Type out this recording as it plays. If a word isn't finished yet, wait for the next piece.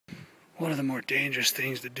One of the more dangerous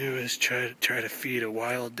things to do is try to feed a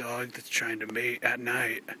wild dog that's trying to mate at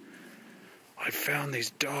night. I found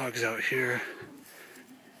these dogs out here,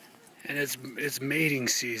 and it's mating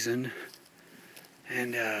season,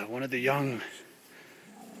 and one of the young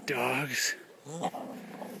dogs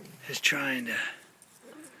is trying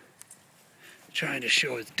to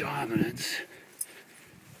show his dominance.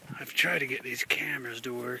 I've tried to get these cameras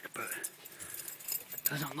to work, but it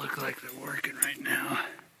doesn't look like they're working right now.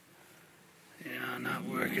 Not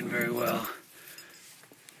working very well.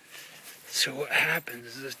 So what happens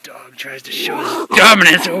is this dog tries to show his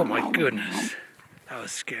dominance. Oh my goodness. That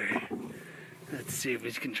was scary. Let's see if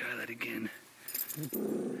we can try that again.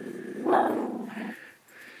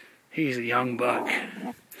 He's a young buck.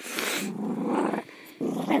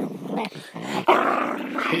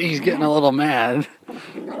 He's getting a little mad.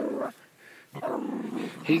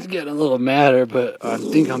 He's getting a little madder, but I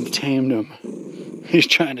think I'm tamed him. He's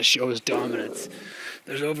trying to show his dominance.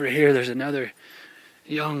 There's another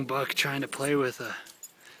young buck trying to play with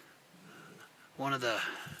one of the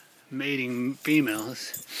mating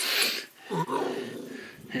females.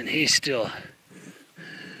 And he's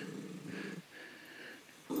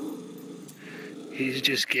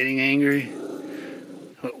just getting angry.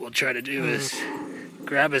 What we'll try to do is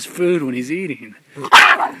grab his food when he's eating.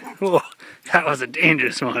 Oh, that was a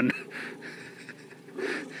dangerous one.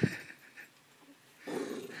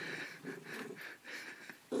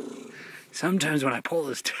 Sometimes when I pull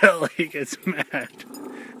his tail, he gets mad.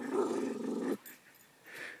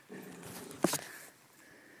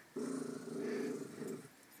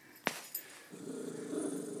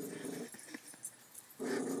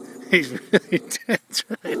 He's really tense,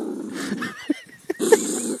 right?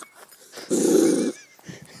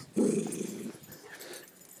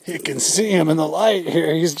 You can see him in the light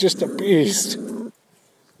here. He's just a beast.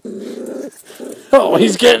 Oh,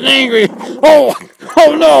 he's getting angry.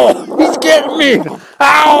 Oh no, he's getting me.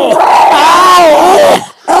 Ow! Ow!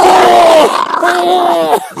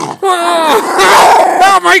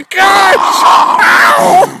 Oh my gosh!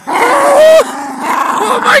 Ow!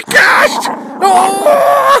 Oh my gosh!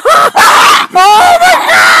 Oh!